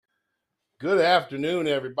Good afternoon,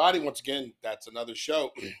 everybody. Once again, that's another show.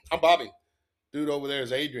 I'm Bobby. Dude over there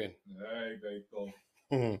is Adrian. Hey, very cool.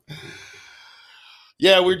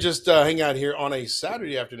 Yeah, we're just hanging out here on a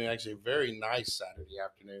Saturday afternoon. Actually, a very nice Saturday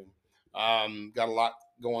afternoon. Got a lot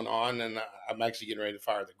going on, and I'm actually getting ready to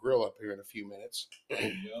fire the grill up here in a few minutes.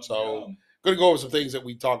 Yum, So, yum. going to go over some things that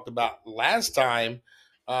we talked about last time.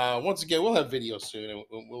 Once again, we'll have videos soon, and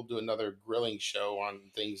we'll do another grilling show on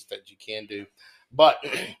things that you can do. But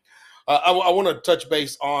I want to touch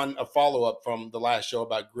base on a follow up from the last show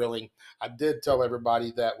about grilling. I did tell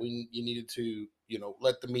everybody that you needed to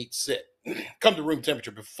let the meat sit, come to room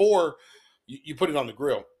temperature before you put it on the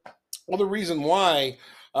grill. Well, the reason why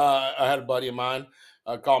I had a buddy of mine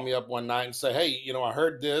call me up one night and say, "Hey, I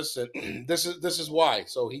heard this, and this is why."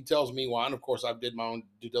 So he tells me why, and of course, I did my own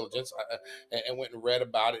due diligence and went and read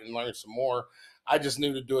about it and learned some more. I just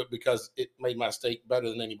knew to do it because it made my steak better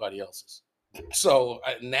than anybody else's. So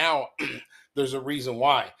now there's a reason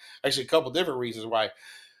why. Actually, a couple different reasons why.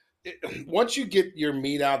 Once you get your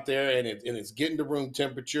meat out there and it's getting to room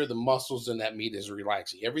temperature, the muscles in that meat is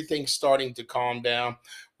relaxing. Everything's starting to calm down,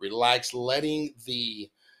 relax, letting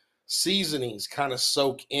the seasonings kind of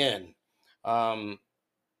soak in. Um,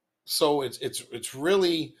 so it's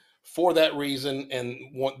really for that reason, and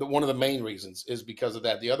one of the main reasons is because of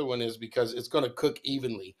that. The other one is because it's going to cook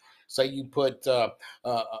evenly. Say you put a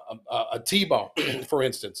T-bone, for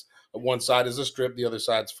instance, one side is a strip, the other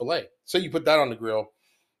side's fillet. So you put that on the grill.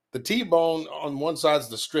 The T-bone on one side is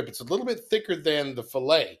the strip. It's a little bit thicker than the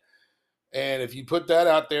fillet. And if you put that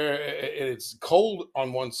out there and it's cold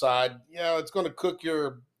on one side, it's going to cook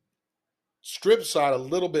your strip side a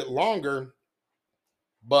little bit longer,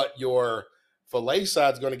 but your fillet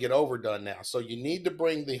side is going to get overdone now. So you need to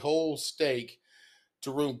bring the whole steak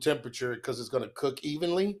to room temperature because it's going to cook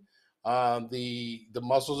evenly. The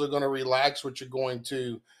muscles are going to relax, which are going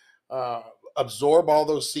to uh, absorb all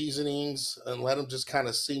those seasonings and let them just kind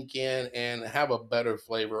of sink in and have a better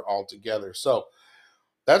flavor altogether. So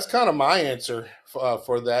that's kind of my answer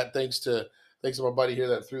for that. Thanks to my buddy here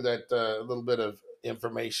that threw that little bit of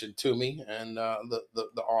information to me, and the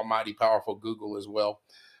almighty powerful Google as well.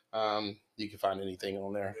 You can find anything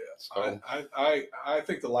on there. So I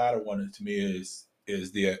think the latter one to me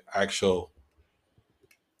is the actual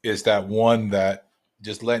is that one that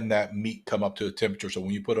just letting that meat come up to a temperature. So when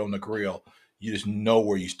you put it on the grill, you just know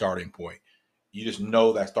where your starting point. You just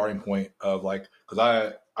know that starting point of like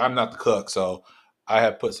because I'm not the cook, so I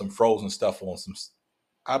have put some frozen stuff on some.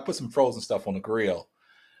 I put some frozen stuff on the grill,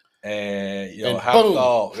 and and how boom.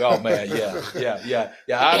 oh man, yeah.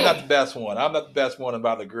 I'm not the best one. I'm not the best one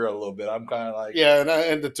about the grill a little bit. I'm kind of like Yeah,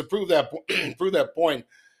 and to prove that prove that point,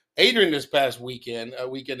 Adrian this past weekend, a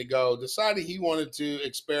weekend ago, decided he wanted to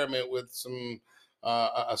experiment with some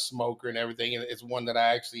a smoker and everything, and it's one that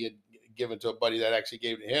I actually had given to a buddy that actually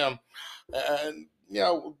gave it to him. And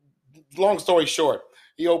long story short,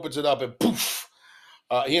 he opens it up and poof.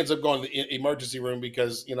 He ends up going to the emergency room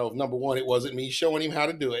because number one, it wasn't me showing him how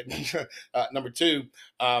to do it. Number two,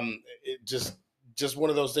 it just one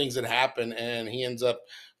of those things that happen, and he ends up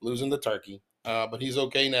losing the turkey. But he's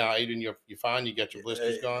okay now. Aiden, you're fine. You got your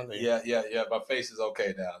blisters gone. yeah. My face is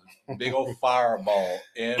okay now. Big old fireball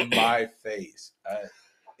in my face.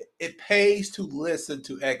 It pays to listen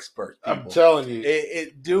to experts, I'm people. telling you.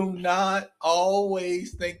 It do not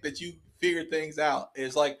always think that you figure things out.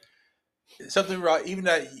 It's like something right. Even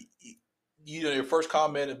that your first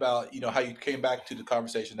comment about how you came back to the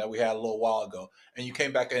conversation that we had a little while ago, and you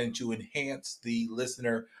came back in to enhance the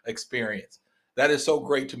listener experience. That is so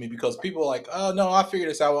great to me because people are like, oh no, I figured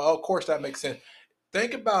this out. Well, of course that makes sense.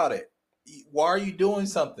 Think about it. Why are you doing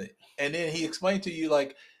something? And then he explained to you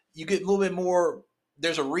like you get a little bit more.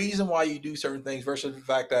 There's a reason why you do certain things versus the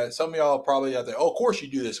fact that some of y'all are probably out there. Oh, of course you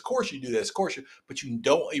do this. Of course you do this. Of course you, but you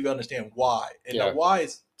don't even understand why. And the Yeah. why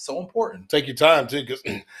is so important. Take your time too, because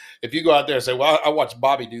if you go out there and say, "Well, I watched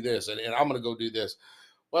Bobby do this, and I'm going to go do this,"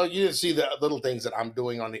 well, you didn't see the little things that I'm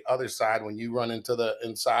doing on the other side when you run into the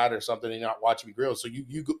inside or something and you're not watching me grill. So you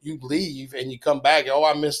leave and you come back. Oh,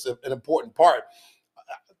 I missed an important part.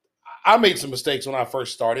 I made some mistakes when I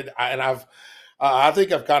first started, and I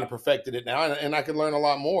think I've kind of perfected it now, and I can learn a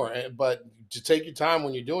lot more. But to take your time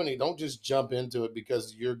when you're doing it, don't just jump into it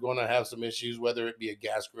because you're going to have some issues, whether it be a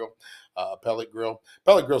gas grill, a pellet grill.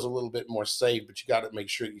 Pellet grill's a little bit more safe, but you got to make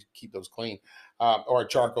sure you keep those clean. Or a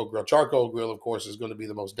charcoal grill. Charcoal grill, of course, is going to be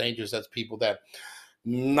the most dangerous. That's people that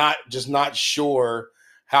not sure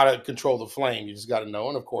how to control the flame. You just got to know.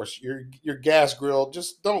 And of course, your gas grill,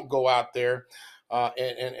 just don't go out there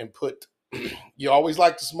and put. You always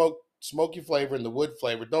like to smoky flavor and the wood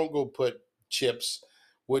flavor. Don't go put chips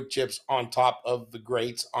wood chips on top of the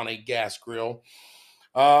grates on a gas grill.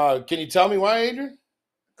 Can you tell me why, Adrian?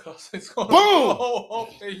 Because it's going to Boom! blow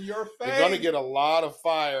up in your face. You're going to get a lot of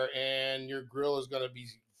fire, and your grill is going to be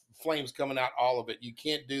flames coming out all of it. You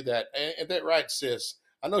can't do that. Ain't that right, sis?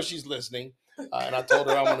 I know she's listening, and I told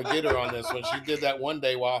her I want to get her on this one. She did that one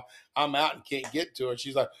day while I'm out and can't get to her.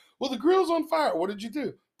 She's like, well, the grill's on fire. What did you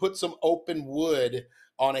do? Put some open wood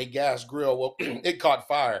on a gas grill. Well, it caught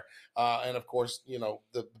fire. And, of course,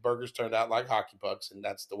 the burgers turned out like hockey pucks, and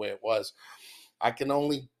that's the way it was. I can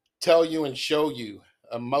only tell you and show you.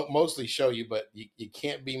 Mostly show you, but you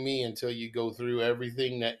can't be me until you go through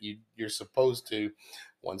everything that you're supposed to,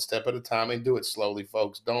 one step at a time, and do it slowly,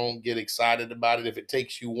 folks. Don't get excited about it. If it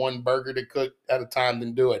takes you one burger to cook at a time,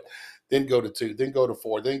 then do it. Then go to 2, then go to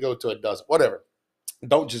 4, then go to a dozen, whatever.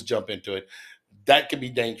 Don't just jump into it. That can be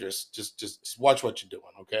dangerous. Just watch what you're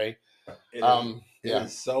doing, okay? It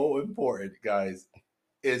is so important, guys.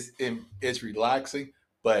 It's relaxing,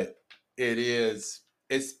 but it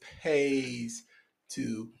pays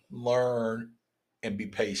to learn and be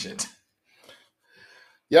patient.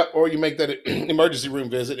 Yep, or you make that emergency room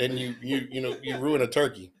visit and you ruin a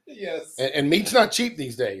turkey. Yes. And meat's not cheap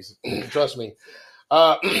these days. Trust me.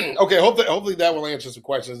 Okay, hopefully that will answer some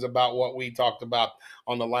questions about what we talked about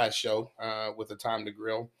on the last show with the time to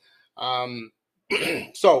grill.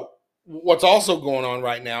 So what's also going on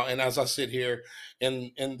right now, and as I sit here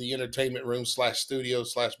in the entertainment room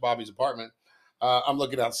 /studio /Bobby's apartment, I'm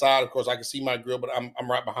looking outside. Of course, I can see my grill, but I'm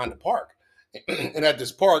right behind the park. And at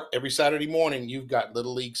this park, every Saturday morning, you've got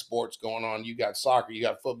little league sports going on. You got soccer, you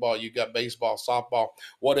got football, you got baseball, softball,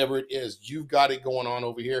 whatever it is. You've got it going on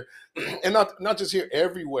over here, and not just here,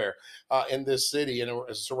 everywhere in this city and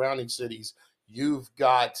surrounding cities. You've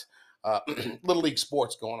got little league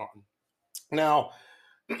sports going on. Now,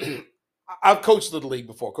 I've coached little league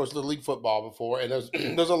before, coached little league football before, and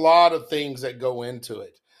there's a lot of things that go into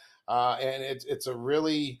it, and it's a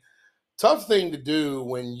really tough thing to do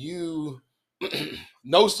when you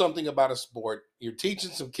know something about a sport. You're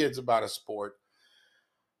teaching some kids about a sport,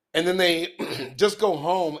 and then they just go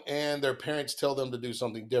home and their parents tell them to do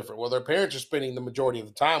something different. Well, their parents are spending the majority of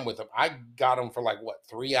the time with them. I got them for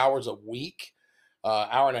 3 hours a week,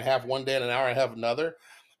 hour and a half one day and an hour and a half another.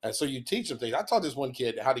 And so you teach them things. I taught this one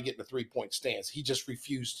kid how to get in a 3-point stance. He just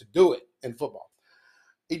refused to do it in football.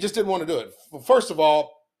 He just didn't want to do it. Well, first of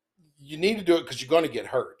all, you need to do it because you're going to get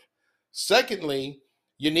hurt. Secondly,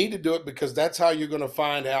 you need to do it because that's how you're going to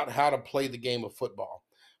find out how to play the game of football.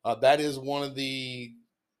 That is one of the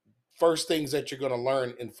first things that you're going to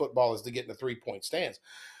learn in football is to get in a 3-point stance.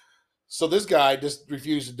 So this guy just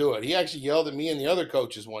refused to do it. He actually yelled at me and the other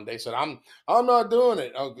coaches one day, said, I'm not doing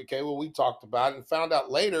it. Okay, well, we talked about it and found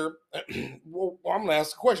out later, well, I'm going to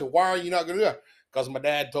ask the question, why are you not going to do it? Because my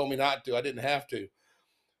dad told me not to. I didn't have to.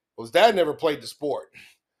 Well, his dad never played the sport.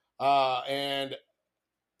 And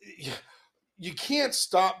you can't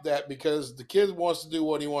stop that because the kid wants to do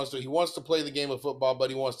what he wants to. He wants to play the game of football, but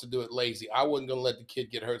he wants to do it lazy. I wasn't going to let the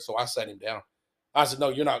kid get hurt, so I sat him down. I said, no,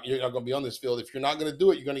 you're not going to be on this field. If you're not going to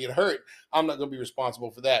do it, you're going to get hurt. I'm not going to be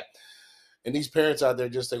responsible for that. And these parents out there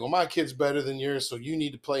just think, well, my kid's better than yours, so you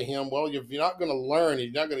need to play him. Well, if you're not going to learn,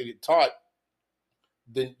 you're not going to get taught,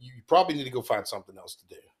 then you probably need to go find something else to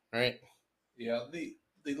do, right? Yeah, the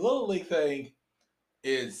little league thing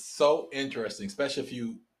is so interesting,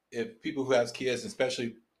 especially if people who have kids,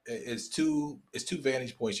 especially it's two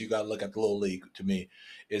vantage points you got to look at the little league. To me,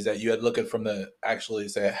 is that you had to look at from the actually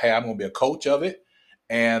say, hey, I'm going to be a coach of it,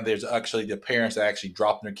 and there's actually the parents that actually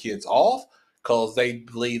dropping their kids off because they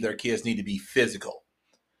believe their kids need to be physical.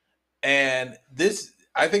 And this,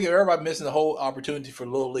 I think, if everybody missing the whole opportunity for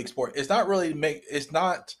little league sport, it's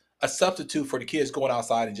not a substitute for the kids going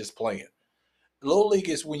outside and just playing. Little league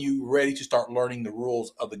is when you're ready to start learning the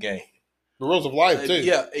rules of the game. The rules of life, too.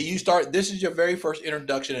 Yeah, this is your very first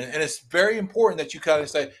introduction, and it's very important that you kind of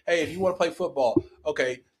say, hey, if you want to play football,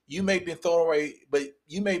 okay, you may be thrown away, but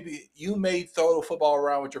you may throw the football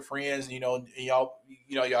around with your friends, and y'all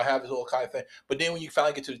have this little kind of thing. But then when you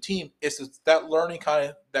finally get to the team, it's that learning kind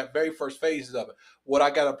of that very first phases of it. What I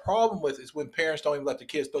got a problem with is when parents don't even let the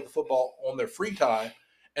kids throw the football on their free time,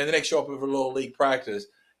 and then they show up with a little league practice,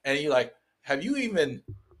 and you're like, have you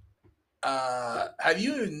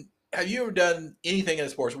ever done anything in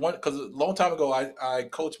sports? Because a long time ago, I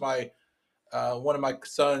coached my one of my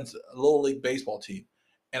son's little league baseball team,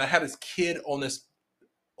 and I had this kid on this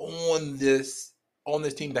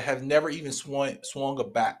team that has never even swung a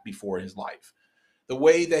bat before in his life. The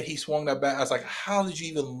way that he swung that bat, I was like, how did you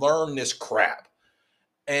even learn this crap?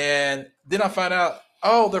 And then I found out,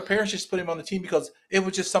 their parents just put him on the team because it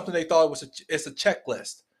was just something they thought it's a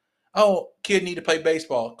checklist. Oh, kid need to play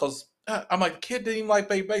baseball because I'm like, the kid didn't even like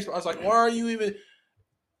play baseball. I was like, why are you even?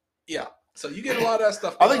 Yeah. So you get a lot of that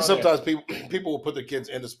stuff I going think on there. sometimes people will put their kids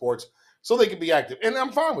into sports so they can be active, and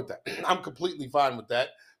I'm fine with that. I'm completely fine with that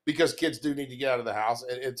because kids do need to get out of the house,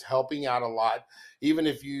 and it's helping out a lot. Even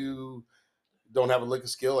if you don't have a lick of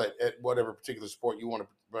skill at whatever particular sport you want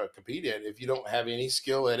to compete in, if you don't have any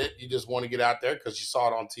skill in it, you just want to get out there because you saw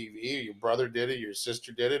it on TV, or your brother did it, your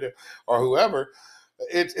sister did it, or whoever.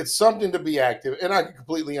 It's something to be active, and I can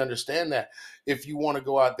completely understand that. If you want to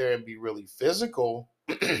go out there and be really physical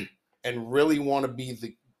and really want to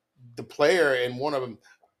be the player and want to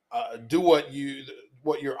do what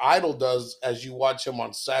your idol does as you watch him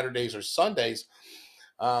on Saturdays or Sundays,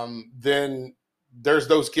 then there's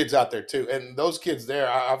those kids out there too. And those kids there,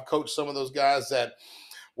 I've coached some of those guys that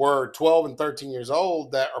were 12 and 13 years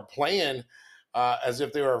old that are playing as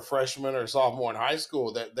if they were a freshman or sophomore in high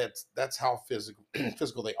school. That's how physical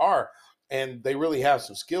physical they are, and they really have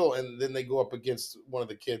some skill. And then they go up against one of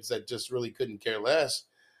the kids that just really couldn't care less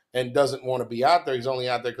and doesn't want to be out there. He's only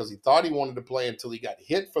out there because he thought he wanted to play until he got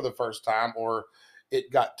hit for the first time or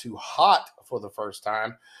it got too hot for the first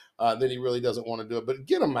time. Then he really doesn't want to do it. But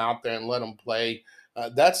get him out there and let him play.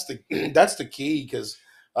 That's the that's the key because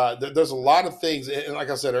there's a lot of things, and like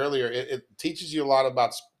I said earlier, it teaches you a lot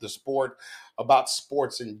about the sport, about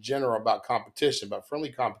sports in general, about competition, about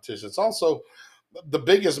friendly competition. It's also the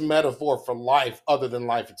biggest metaphor for life, other than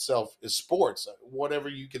life itself, is sports. Whatever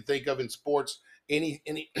you can think of in sports, any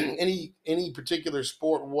particular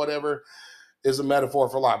sport, whatever is a metaphor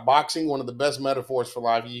for life. Boxing, one of the best metaphors for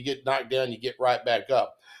life. You get knocked down, you get right back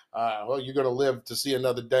up. Well, you're going to live to see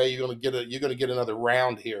another day. You're going to get another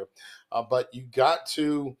round here. But you got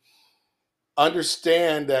to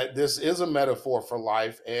understand that this is a metaphor for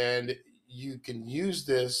life, and you can use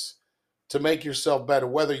this to make yourself better.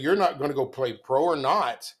 Whether you're not going to go play pro or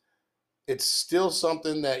not, it's still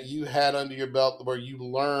something that you had under your belt where you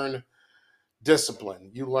learn discipline,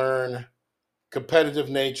 you learn competitive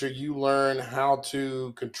nature, you learn how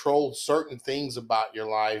to control certain things about your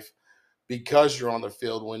life because you're on the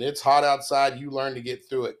field. When it's hot outside, you learn to get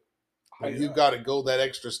through it. When I you got to go that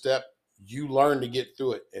extra step, you learn to get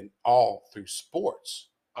through it, and all through sports.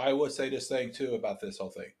 I would say this thing too about this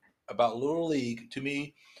whole thing about Little League. To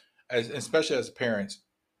me, as especially as parents,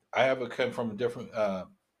 I have a come from a different.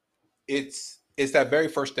 It's that very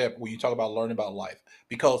first step when you talk about learning about life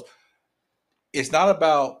because it's not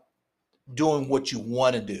about doing what you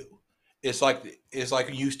want to do. It's like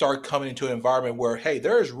you start coming into an environment where hey,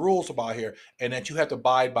 there's rules about here, and that you have to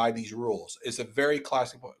abide by these rules. It's a very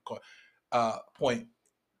classic point.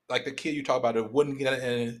 Like the kid you talk about, it wouldn't get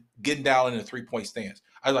in, getting down in a 3 point stance.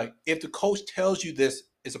 I like if the coach tells you this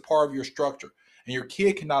is a part of your structure, and your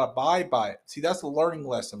kid cannot abide by it. See, that's a learning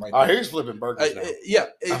lesson right Oh, there. here's flipping burgers now. Yeah,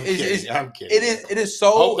 I'm kidding. I'm kidding. it is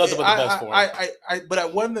Hope so. nothing but the best for him.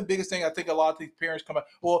 But one of the biggest thing I think a lot of these parents come out.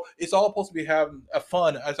 Well, it's all supposed to be having a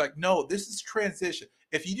fun. I was like, no, this is transition.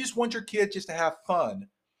 If you just want your kid just to have fun,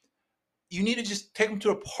 you need to just take them to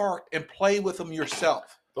a park and play with them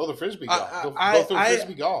yourself. Throw the frisbee golf. Go through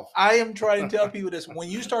frisbee golf. I am trying to tell people this. When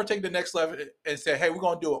you start taking the next level and say, hey, we're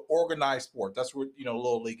going to do an organized sport. That's what,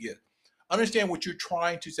 Little League is. Understand what you're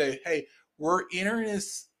trying to say. Hey, we're entering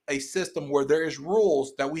a system where there is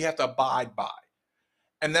rules that we have to abide by.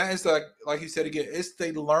 And that is like you said again, it's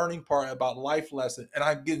the learning part about life lesson. And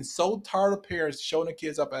I'm getting so tired of parents showing the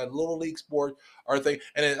kids up at Little League sports or thing.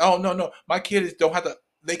 And then, oh, no, my kids don't have to,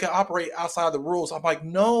 they can operate outside the rules. I'm like,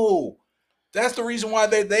 no. That's the reason why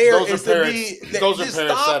they're there. Those are parents. Those are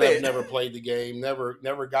parents that have never played the game, never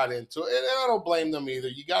got into it, and I don't blame them either.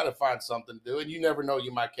 You got to find something to do, and you never know.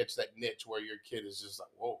 You might catch that niche where your kid is just like,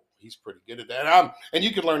 "Whoa, he's pretty good at that." And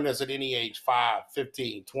you can learn this at any age, 5,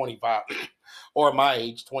 15, 25, or at my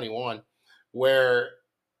age, 21, where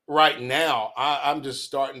right now I'm just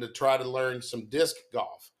starting to try to learn some disc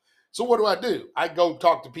golf. So what do? I go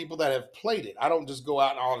talk to people that have played it. I don't just go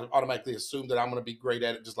out and automatically assume that I'm going to be great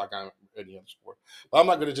at it, just like I'm any other sport. But I'm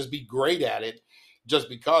not going to just be great at it just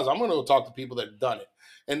because. I'm going to go talk to people that have done it,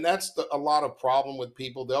 and that's a lot of problem with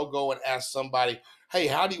people. They'll go and ask somebody, "Hey,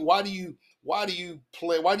 why do you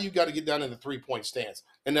play? Why do you got to get down in the 3 point stance?"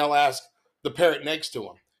 And they'll ask the parent next to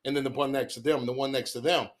them, and then the one next to them, and the one next to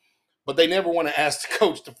them. But they never want to ask the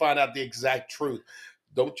coach to find out the exact truth.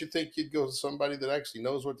 Don't you think you'd go to somebody that actually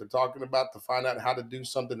knows what they're talking about to find out how to do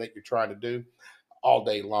something that you're trying to do all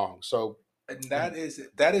day long? So, and that is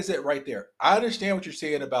it right there. I understand what you're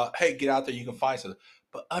saying about hey, get out there, you can find something,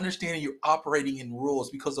 but understanding you're operating in rules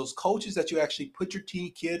because those coaches that you actually put your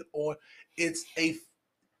kid on,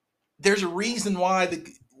 there's a reason why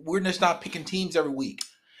we're just not picking teams every week,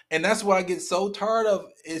 and that's what I get so tired of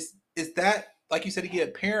is is that, like you said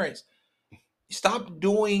again, parents, stop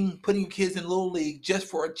putting kids in little league just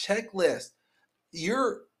for a checklist.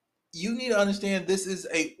 You need to understand this is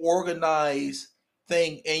a organized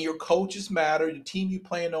thing, and your coaches matter, the team you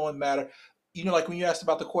playing on matter. Like when you asked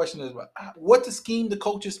about the question is what the scheme the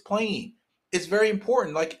coach is playing. It's very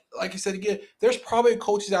important. Like you said again, there's probably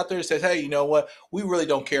coaches out there that says, hey, you know what? We really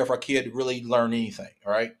don't care if our kid really learn anything,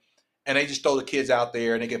 all right? And they just throw the kids out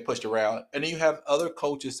there and they get pushed around. And then you have other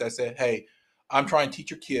coaches that say, hey, I'm trying to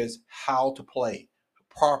teach your kids how to play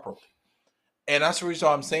properly. And that's the reason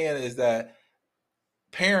I'm saying is that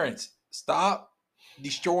parents, stop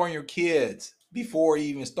destroying your kids before it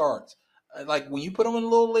even starts. Like when you put them in a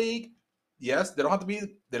little league, yes, they don't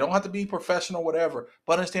have to be professional, whatever,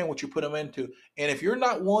 but understand what you put them into. And if you're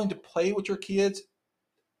not willing to play with your kids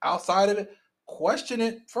outside of it, question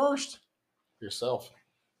it first. Yourself.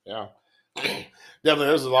 Yeah. Definitely,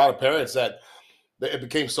 there's a lot of parents that it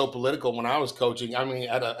became so political when I was coaching. I mean,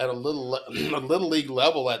 at a little a little league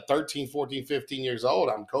level at 13, 14, 15 years old,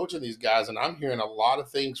 I'm coaching these guys and I'm hearing a lot of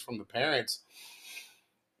things from the parents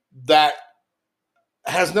that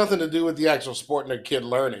has nothing to do with the actual sport and their kid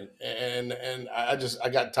learning. And I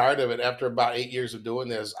got tired of it after about 8 years of doing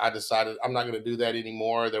this. I decided I'm not going to do that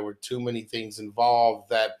anymore. There were too many things involved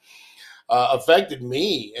that affected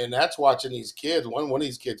me, and that's watching these kids. One of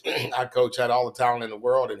these kids I coach had all the talent in the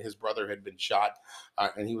world, and his brother had been shot,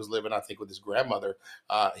 and he was living, I think, with his grandmother.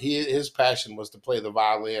 His passion was to play the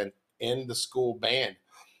violin in the school band,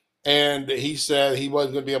 and he said he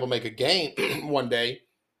wasn't going to be able to make a game one day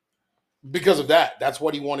because of that. That's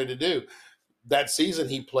what he wanted to do. That season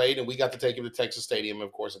he played, and we got to take him to Texas Stadium,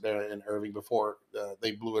 of course, there in Irving before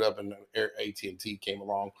they blew it up and AT&T came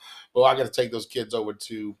along. Well, I got to take those kids over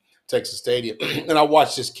to Texas Stadium, and I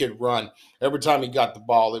watched this kid run. Every time he got the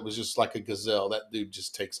ball, it was just like a gazelle. That dude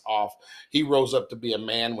just takes off. He rose up to be a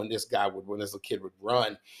man when this kid would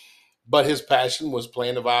run. But his passion was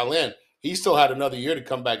playing the violin. He still had another year to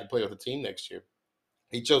come back and play with the team next year.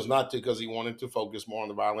 He chose not to because he wanted to focus more on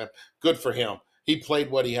the violin. Good for him. He played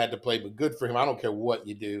what he had to play, but good for him. I don't care what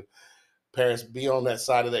you do. Parents, be on that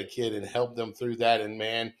side of that kid and help them through that. And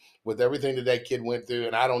man, with everything that kid went through,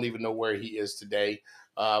 and I don't even know where he is today,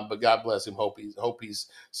 but God bless him. Hope he's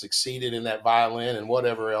succeeded in that violin and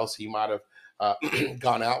whatever else he might have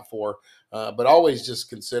gone out for. But always just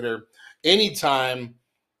consider anytime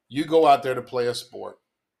you go out there to play a sport.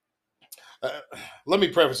 Let me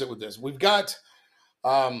preface it with this: we've got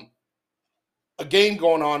a game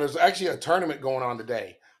going on. There's actually a tournament going on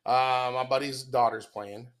today. My buddy's daughter's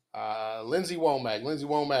playing. Lindsay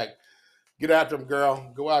Womack, get after him,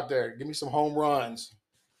 girl. Go out there, give me some home runs.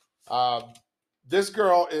 This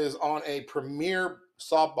girl is on a premier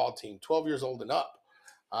softball team, 12 years old and up.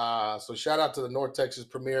 So shout out to the North Texas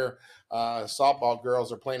Premier softball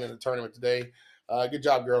girls are playing in the tournament today. Good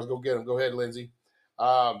job, girls. Go get them. Go ahead, Lindsay.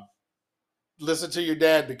 Listen to your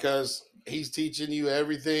dad because he's teaching you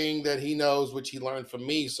everything that he knows, which he learned from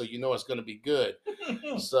me. So you know it's going to be good.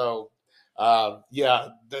 So, yeah,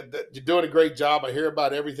 you're doing a great job. I hear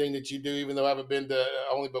about everything that you do, even though I haven't been to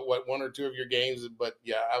only but one or two of your games. But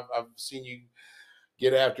yeah, I've seen you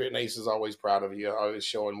get after it, and Ace is always proud of you, always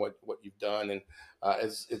showing what you've done, and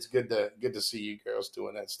it's good to see you girls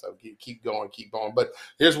doing that stuff. Keep going. But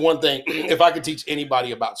here's one thing: if I could teach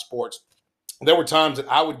anybody about sports, there were times that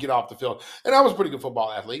I would get off the field, and I was a pretty good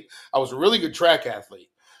football athlete. I was a really good track athlete.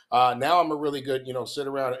 Now I'm a really good, sit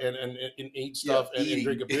around and eat stuff and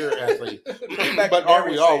drink a beer athlete. But aren't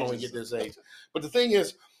we all when we get this age? But the thing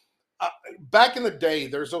is, back in the day,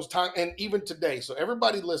 there's those times, and even today. So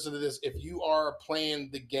everybody listen to this. If you are playing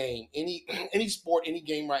the game, any sport, any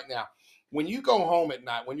game right now, when you go home at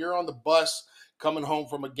night, when you're on the bus coming home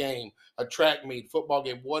from a game, a track meet, football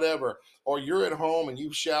game, whatever, or you're at home and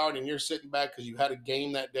you've showered and you're sitting back because you had a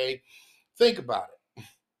game that day, think about it.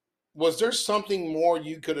 Was there something more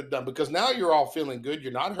you could have done? Because now you're all feeling good.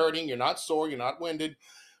 You're not hurting. You're not sore. You're not winded.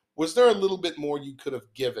 Was there a little bit more you could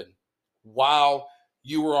have given while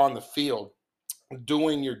you were on the field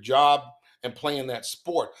doing your job and playing that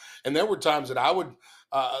sport? And there were times that I would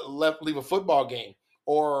leave a football game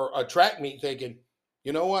or a track meet thinking,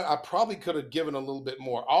 you know what? I probably could have given a little bit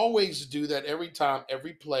more. Always do that every time,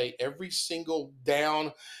 every play, every single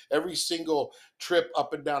down, every single trip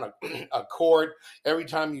up and down a court, every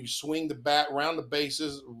time you swing the bat, round the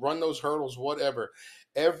bases, run those hurdles, whatever.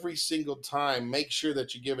 Every single time, make sure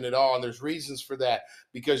that you're giving it all. And there's reasons for that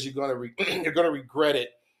because you're going to regret it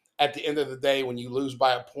at the end of the day when you lose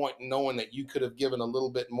by a point, knowing that you could have given a little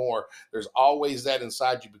bit more. There's always that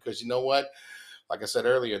inside you because you know what? Like I said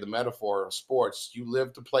earlier, the metaphor of sports, you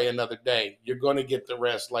live to play another day. You're going to get the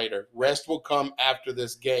rest later. Rest will come after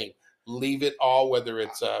this game. leave it all, whether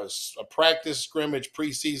it's a practice, scrimmage,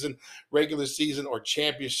 preseason, regular season, or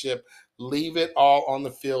championship. Leave it all on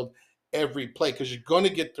the field every play because you're going to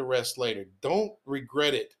get the rest later. Don't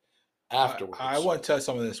regret it afterwards. I want to tell you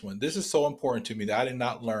some of this one. This is so important to me that I did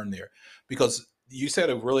not learn there because you said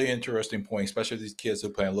a really interesting point, especially these kids who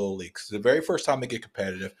play in little leagues. The very first time they get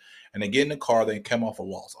competitive and they get in the car, they come off a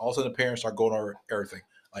loss. All of a sudden, the parents are going over everything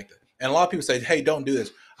like that. And a lot of people say, "Hey, don't do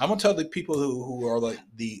this." I'm gonna tell the people who are like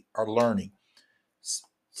are learning,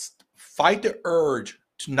 fight the urge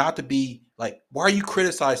to not to be like, "Why are you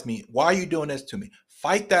criticizing me? Why are you doing this to me?"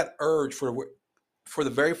 Fight that urge for the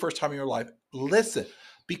very first time in your life. Listen,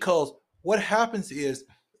 because what happens is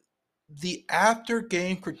the after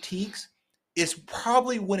game critiques is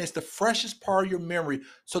probably when it's the freshest part of your memory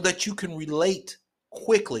so that you can relate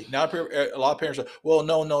quickly. Now, a lot of parents are, well,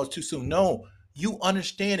 no, it's too soon. No, you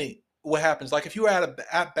understand it. What happens? Like if you're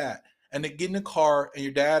at bat and they get in the car and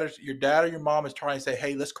your dad or your mom is trying to say,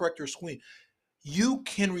 hey, let's correct your swing. You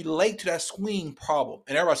can relate to that swing problem.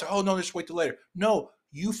 And everybody says, oh, no, just wait till later. No,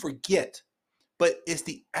 you forget. But it's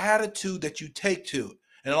the attitude that you take to it.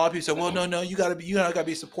 And a lot of people say, well, no, you gotta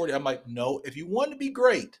be supportive. I'm like, no, if you want to be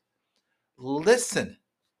great, listen.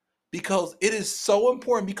 Because it is so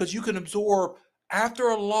important because you can absorb after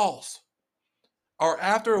a loss or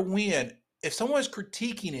after a win. If someone's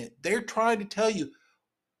critiquing it, they're trying to tell you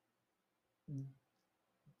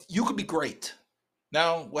you could be great.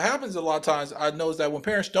 Now, what happens a lot of times, I know is that when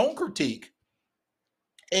parents don't critique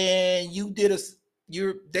and they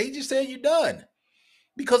just say you're done.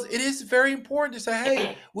 Because it is very important to say,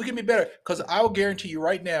 hey, we can be better. Because I will guarantee you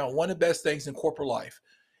right now, one of the best things in corporate life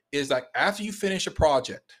is like after you finish a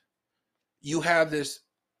project, you have this,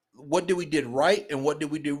 what did we did right and what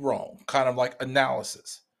did we do wrong? Kind of like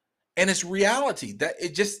analysis. And it's reality that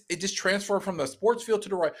it just transferred from the sports field to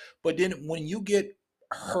the right. But then when you get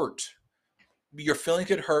hurt, your feelings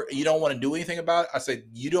get hurt and you don't want to do anything about it. I said,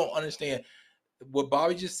 you don't understand. What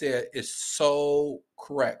Bobby just said is so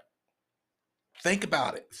correct. Think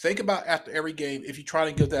about it. Think about after every game if you try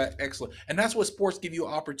to give that excellent. And that's what sports give you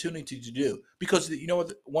opportunity to do. Because you know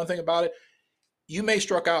what, one thing about it, you may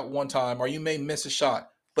struck out one time or you may miss a shot.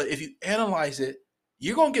 But if you analyze it,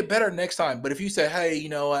 you're going to get better next time. But if you say, hey,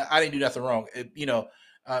 I didn't do nothing wrong.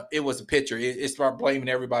 It was a pitcher. It start blaming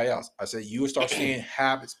everybody else. I say you will start seeing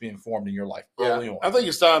habits being formed in your life early on. I think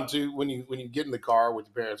it's time to, when you get in the car with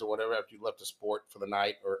your parents or whatever, after you left the sport for the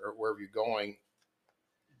night or wherever you're going,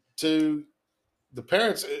 to the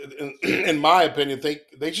parents, in my opinion, think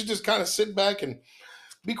they should just kind of sit back and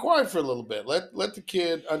be quiet for a little bit. Let the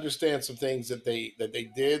kid understand some things that they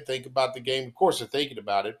did. Think about the game. Of course, they're thinking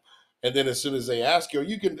about it, and then as soon as they ask you,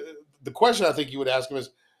 the question I think you would ask them is,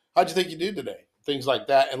 "How'd you think you did today?" Things like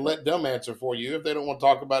that, and let them answer for you. If they don't want to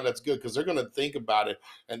talk about it, that's good because they're going to think about it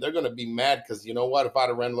and they're going to be mad because you know what? If I'd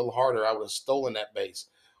have ran a little harder, I would have stolen that base,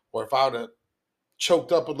 or if I would have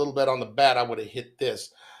choked up a little bit on the bat, I would have hit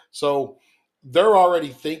this. So they're already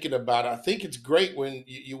thinking about it. I think it's great when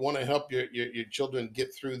you want to help your children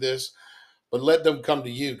get through this, but let them come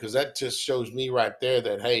to you because that just shows me right there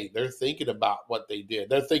that, hey, they're thinking about what they did.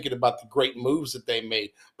 They're thinking about the great moves that they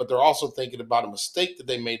made, but they're also thinking about a mistake that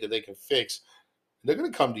they made that they can fix. They're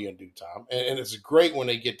going to come to you in due time. And it's great when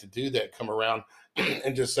they get to do that, come around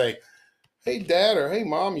and just say, hey, Dad, or hey,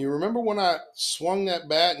 Mom, you remember when I swung that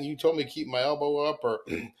bat and you told me to keep my elbow up or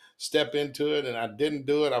step into it and I didn't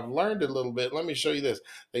do it? I've learned a little bit. Let me show you this.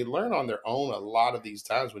 They learn on their own a lot of these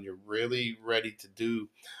times when you're really ready to do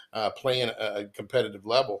playing a competitive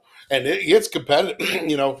level. And it gets competitive.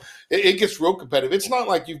 It gets real competitive. It's not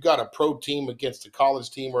like you've got a pro team against a college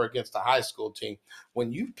team or against a high school team.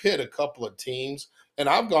 When you pit a couple of teams, and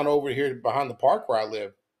I've gone over here behind the park where I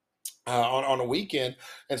live, on a weekend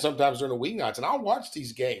and sometimes during the weeknights. And I'll watch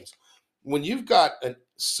these games. When you've got a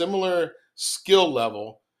similar skill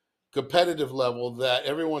level, competitive level that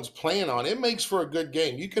everyone's playing on, it makes for a good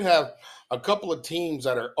game. You could have a couple of teams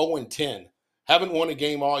that are 0-10, haven't won a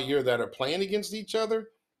game all year that are playing against each other.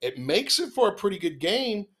 It makes it for a pretty good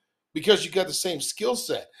game because you got the same skill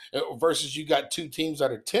set versus you got two teams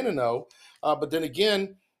that are 10-0. But then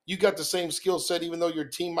again, you got the same skill set, even though your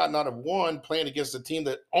team might not have won playing against a team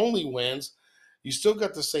that only wins. You still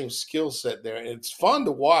got the same skill set there. And it's fun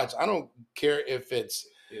to watch. I don't care if it's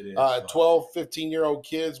 12, 15-year-old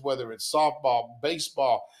kids, whether it's softball,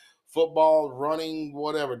 baseball, football, running,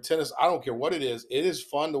 whatever, tennis. I don't care what it is. It is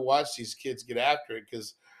fun to watch these kids get after it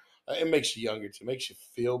because it makes you younger too. It makes you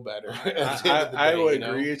feel better. I would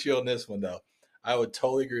agree with you on this one, though. I would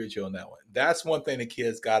totally agree with you on that one. That's one thing the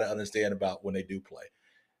kids got to understand about when they do play.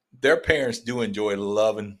 Their parents do enjoy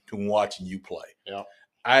loving to watching you play. Yeah.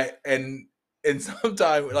 And And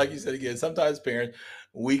sometimes, like you said again, sometimes parents,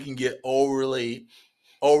 we can get overly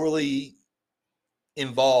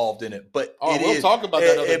involved in it, but Oh, we'll talk about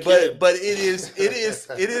that other kid. but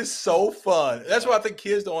it is so fun. That's why I think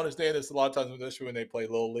kids don't understand this a lot of times, especially when they play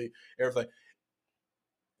little league, everything.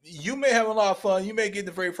 You may have a lot of fun. You may get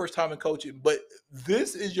the very first time in coaching, but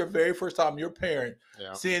this is your very first time your parent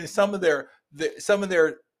seeing some of their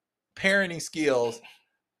parenting skills,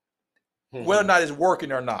 whether or not it's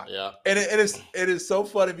working or not. Yeah. And it is so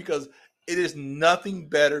funny because it is nothing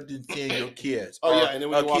better than seeing your kids. And then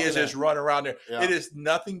when you kids just run around there. Yeah. It is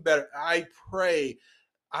nothing better. I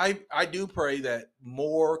do pray that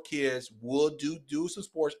more kids will do some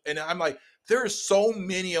sports. And I'm like, there are so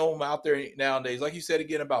many of them out there nowadays. Like you said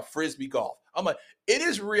again about frisbee golf. I'm like, it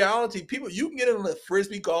is reality. People, you can get in a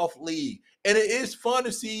frisbee golf league, and it is fun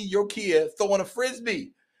to see your kid throwing a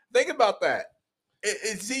frisbee. Think about that.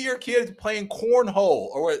 See your kids playing cornhole,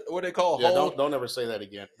 or what they call hole. Don't ever say that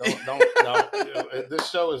again. Don't no. This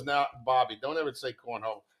show is now Bobby. Don't ever say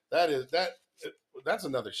cornhole. That's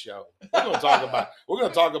another show. We're going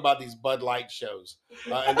to talk about these Bud Light shows,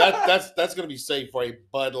 and that's going to be saved for a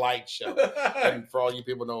Bud Light show. And for all you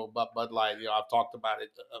people know about Bud Light, I've talked about it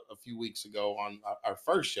a few weeks ago on our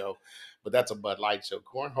first show, but that's a Bud Light show.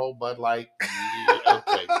 Cornhole, Bud Light,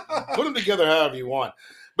 okay, put them together however you want.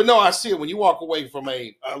 But no, I see it when you walk away from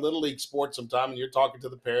a little league sport sometime, and you're talking to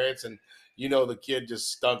the parents and. The kid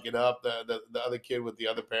just stunk it up. The other kid with the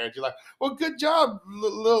other parents. You're like, well, good job,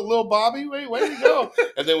 little Bobby. Way to go.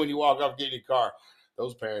 And then when you walk off, get in your car,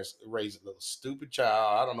 those parents raised a little stupid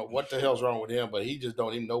child. I don't know what the hell's wrong with him, but he just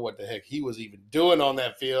don't even know what the heck he was even doing on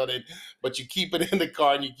that field. But you keep it in the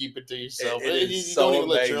car and you keep it to yourself. You don't even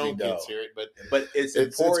let your own kids hear it. But it's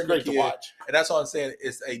important. It's great to watch. And that's what I'm saying.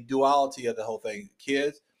 It's a duality of the whole thing.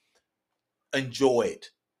 Kids enjoy it.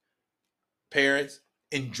 Parents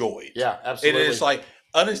enjoy it. Yeah, absolutely. And it's like,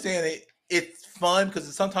 understand it. It's fun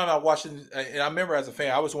because sometimes I watch it, and I remember as a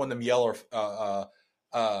fan, I was one of them yeller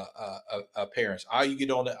parents. I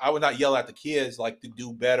would not yell at the kids like to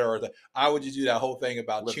do better, I would just do that whole thing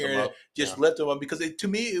about cheering, just lift them up, because to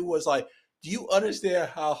me it was like, do you understand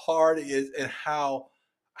how hard it is and how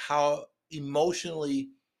emotionally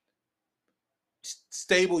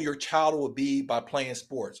stable your child will be by playing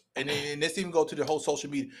sports? And this even go to the whole social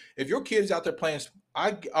media. If your kid is out there playing,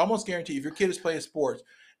 I almost guarantee if your kid is playing sports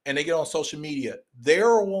and they get on social media, they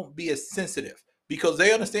won't be as sensitive because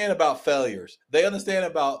they understand about failures. They understand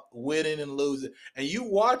about winning and losing. And you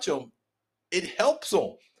watch them, it helps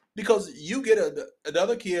them because you get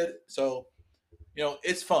another kid. So,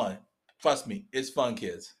 it's fun. Trust me, it's fun,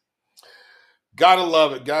 kids. Gotta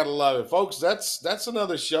love it, folks. That's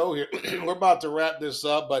another show here. We're about to wrap this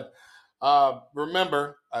up, but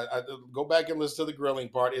remember, I go back and listen to the grilling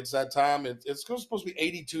part. It's that time. It's supposed to be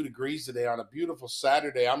 82 degrees today on a beautiful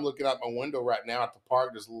Saturday. I'm looking out my window right now at the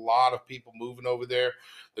park. There's a lot of people moving over there.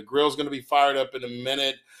 The grill's going to be fired up in a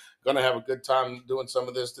minute. Going to have a good time doing some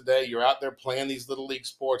of this today. You're out there playing these little league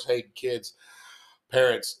sports. Hey, kids,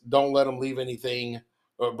 parents, don't let them leave anything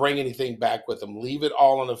or bring anything back with them. Leave it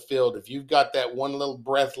all on the field. If you've got that one little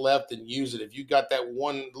breath left, then use it. If you've got that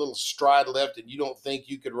one little stride left and you don't think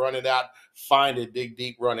you could run it out, find it, dig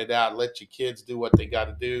deep, run it out. Let your kids do what they got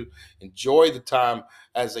to do. Enjoy the time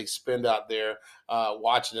as they spend out there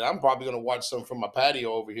watching it. I'm probably going to watch some from my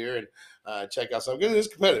patio over here and check out some. It's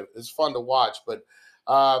competitive. It's fun to watch. But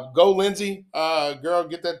go, Lindsay. Girl,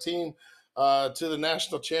 get that team to the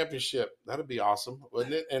national championship. That'd be awesome,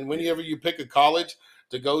 wouldn't it? And whenever you pick a college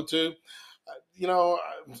to go to,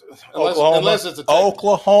 unless it's a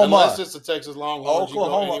Oklahoma, unless it's the Texas Longhorns,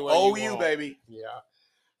 Oklahoma, OU, baby. Yeah,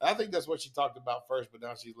 I think that's what she talked about first, but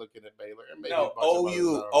now she's looking at Baylor and maybe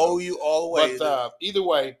OU all the way. But either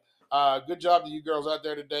way, good job to you girls out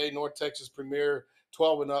there today. North Texas Premier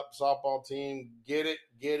 12 and up softball team. Get it.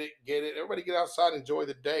 Everybody get outside, enjoy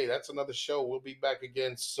the day. That's another show. We'll be back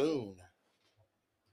again soon.